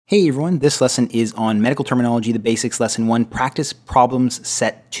Hey everyone, this lesson is on Medical Terminology, the Basics, Lesson 1, Practice Problems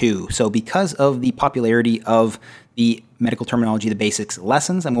Set 2. So because of the popularity of the Medical Terminology, the Basics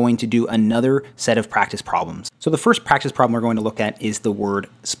lessons, I'm going to do another set of practice problems. So the first practice problem we're going to look at is the word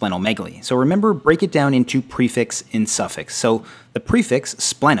splenomegaly. So remember, break it down into prefix and suffix. So the prefix,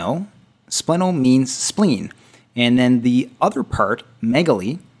 spleno means spleen. And then the other part,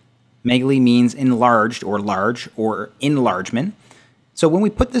 megaly means enlarged or large or enlargement. So when we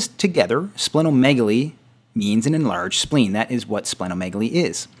put this together, splenomegaly means an enlarged spleen. That is what splenomegaly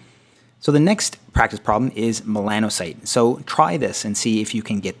is. So the next practice problem is melanocyte. So try this and see if you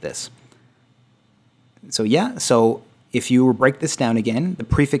can get this. So if you break this down again, the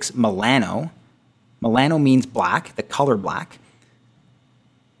prefix melano means black, the color black.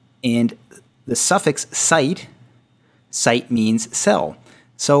 And the suffix cyte means cell.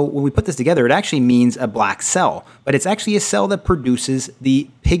 So when we put this together, it actually means a black cell, but it's actually a cell that produces the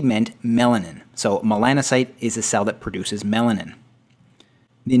pigment melanin. So melanocyte is a cell that produces melanin.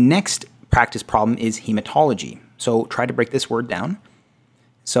 The next practice problem is hematology. So try to break this word down.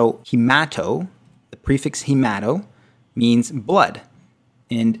 So hemato, the prefix hemato, means blood.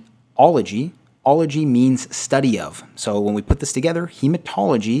 And ology means study of. So when we put this together,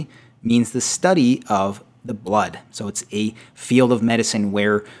 hematology means the study of the blood. So it's a field of medicine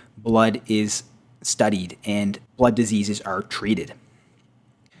where blood is studied and blood diseases are treated.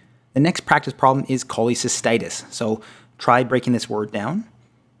 The next practice problem is cholecystitis. So try breaking this word down.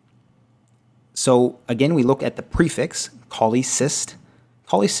 So again, we look at the prefix cholecyst.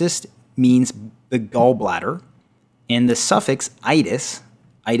 Cholecyst means the gallbladder, and the suffix itis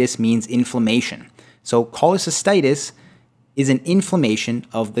means inflammation. So cholecystitis is an inflammation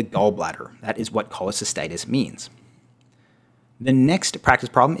of the gallbladder. That is what cholecystitis means. The next practice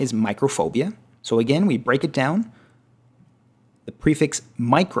problem is microphobia. So again, we break it down. The prefix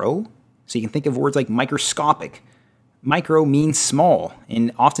micro, so you can think of words like microscopic. Micro means small,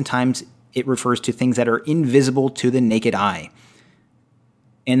 and oftentimes it refers to things that are invisible to the naked eye.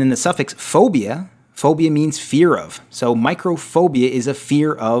 And then the suffix phobia means fear of. So microphobia is a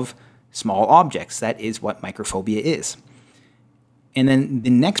fear of small objects. That is what microphobia is. And then the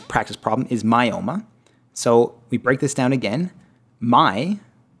next practice problem is myoma. So we break this down again. My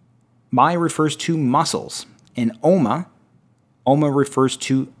refers to muscles, and oma refers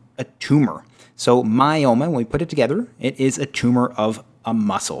to a tumor. So myoma, when we put it together, it is a tumor of a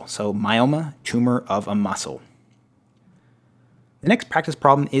muscle. So myoma, tumor of a muscle. The next practice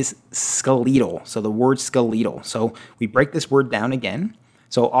problem is skeletal. So the word skeletal. So we break this word down again.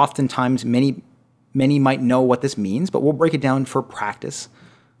 So oftentimes many might know what this means, but we'll break it down for practice.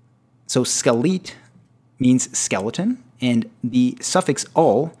 So skelete means skeleton, and the suffix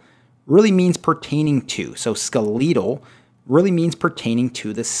 -ul really means pertaining to. So skeletal really means pertaining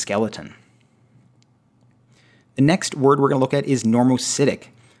to the skeleton. The next word we're going to look at is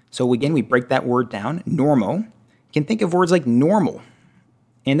normocytic. So again, we break that word down. Normo. You can think of words like normal,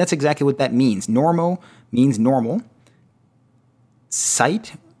 and that's exactly what that means. Normo means normal.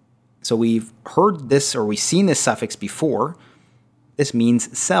 Cyte, so we've heard this or we've seen this suffix before. This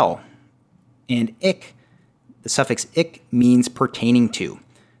means cell. And ic, the suffix ic means pertaining to.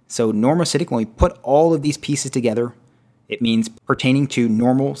 So normocytic, when we put all of these pieces together, it means pertaining to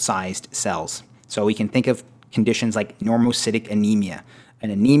normal-sized cells. So we can think of conditions like normocytic anemia, an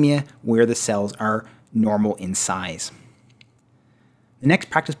anemia where the cells are normal in size. The next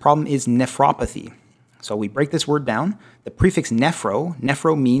practice problem is nephropathy. So we break this word down. The prefix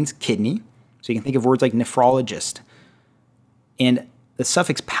nephro means kidney. So you can think of words like nephrologist. And the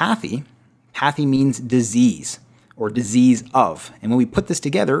suffix pathy means disease or disease of. And when we put this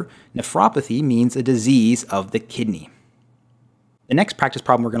together, nephropathy means a disease of the kidney. The next practice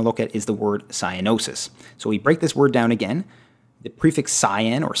problem we're going to look at is the word cyanosis. So we break this word down again. The prefix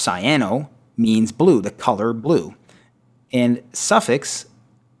cyan or cyano means blue, the color blue. And suffix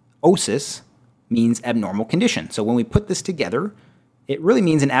osis means abnormal condition. So when we put this together, it really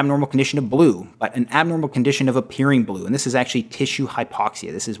means an abnormal condition of blue, but an abnormal condition of appearing blue. And this is actually tissue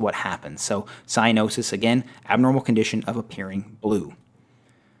hypoxia. This is what happens. So cyanosis, again, abnormal condition of appearing blue.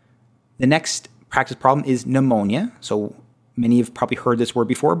 The next practice problem is pneumonia. So many have probably heard this word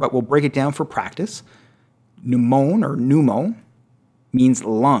before, but we'll break it down for practice. Pneumon or pneumo means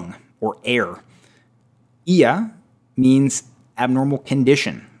lung or air. Ia means abnormal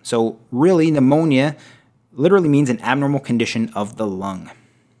condition. So really, pneumonia literally means an abnormal condition of the lung.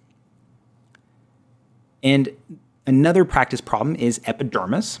 And another practice problem is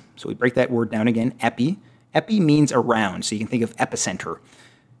epidermis. So we break that word down again, epi. Epi means around, so you can think of epicenter.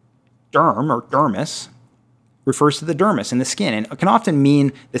 Derm or dermis refers to the dermis and the skin, and it can often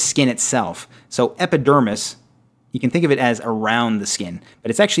mean the skin itself. So epidermis, you can think of it as around the skin, but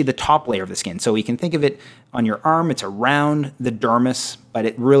it's actually the top layer of the skin. So you can think of it on your arm, it's around the dermis, but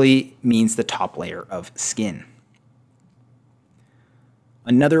it really means the top layer of skin.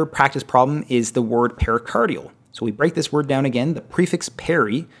 Another practice problem is the word pericardial. So we break this word down again. The prefix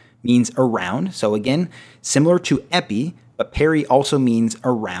peri means around. So again, similar to epi, but peri also means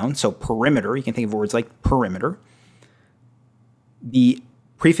around. So perimeter, you can think of words like perimeter. The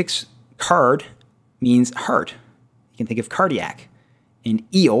prefix card means heart. You can think of cardiac. And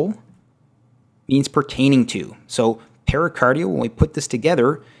eel means pertaining to. So pericardial, when we put this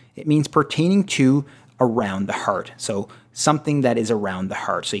together, it means pertaining to around the heart. So something that is around the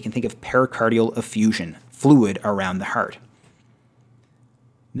heart. So you can think of pericardial effusion, fluid around the heart.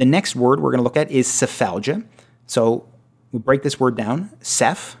 The next word we're going to look at is cephalgia. So we'll break this word down.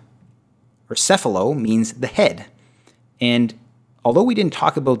 Ceph or cephalo means the head. And although we didn't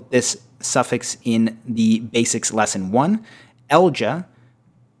talk about this suffix in the basics lesson 1, algia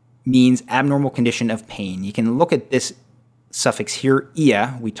means abnormal condition of pain. You can look at this suffix here,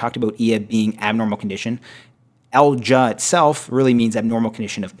 ia. We talked about ia being abnormal condition. Algia itself really means abnormal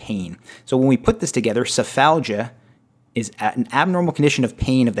condition of pain. So when we put this together, cephalgia is an abnormal condition of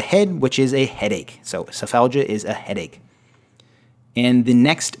pain of the head, which is a headache. So cephalgia is a headache. And the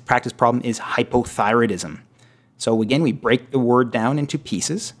next practice problem is hypothyroidism. So again, we break the word down into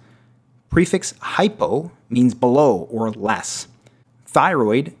pieces. Prefix hypo means below or less.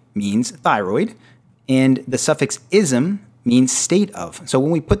 Thyroid means thyroid. And the suffix ism means state of. So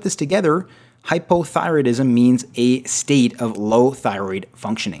when we put this together, hypothyroidism means a state of low thyroid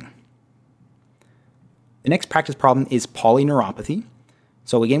functioning. The next practice problem is polyneuropathy.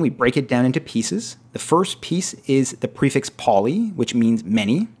 So again, we break it down into pieces. The first piece is the prefix poly, which means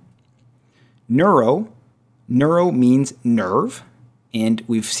many. Neuro means nerve. And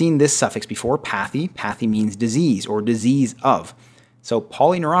we've seen this suffix before, pathy. Pathy means disease or disease of. So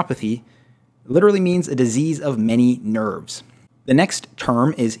polyneuropathy literally means a disease of many nerves. The next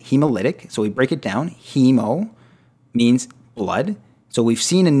term is hemolytic. So we break it down. Hemo means blood. So we've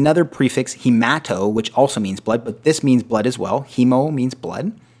seen another prefix, hemato, which also means blood, but this means blood as well. Hemo means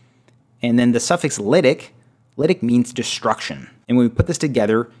blood. And then the suffix lytic, lytic means destruction. And when we put this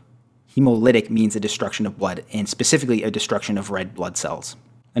together, hemolytic means a destruction of blood, and specifically a destruction of red blood cells.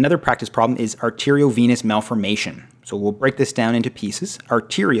 Another practice problem is arteriovenous malformation. So we'll break this down into pieces.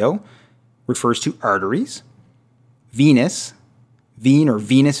 Arterio refers to arteries. Venous, vein or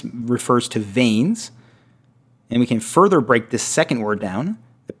venous refers to veins. And we can further break this second word down.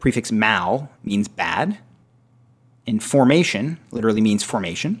 The prefix mal means bad. And formation literally means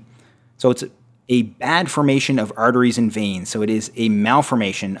formation. So it's a bad formation of arteries and veins. So it is a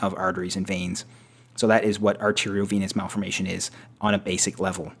malformation of arteries and veins. So that is what arteriovenous malformation is on a basic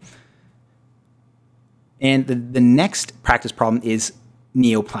level. And the next practice problem is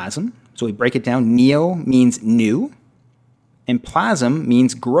neoplasm. So we break it down. Neo means new, and plasm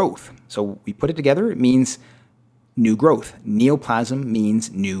means growth. So we put it together, it means new growth. Neoplasm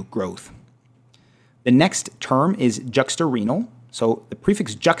means new growth. The next term is juxtarenal. So the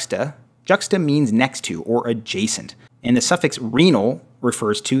prefix juxta means next to or adjacent. And the suffix renal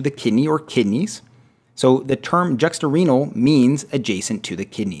refers to the kidney or kidneys. So the term juxtarenal means adjacent to the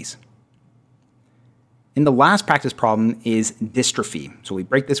kidneys. And the last practice problem is dystrophy. So we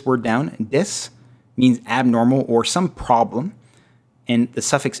break this word down. Dys means abnormal or some problem. And the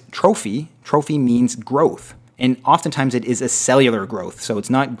suffix trophy means growth. And oftentimes it is a cellular growth. So it's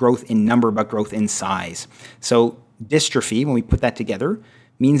not growth in number, but growth in size. So dystrophy, when we put that together,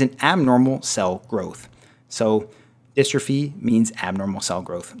 means an abnormal cell growth. So dystrophy means abnormal cell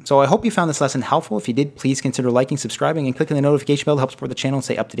growth. So I hope you found this lesson helpful. If you did, please consider liking, subscribing, and clicking the notification bell to help support the channel and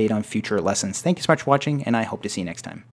stay up to date on future lessons. Thank you so much for watching, and I hope to see you next time.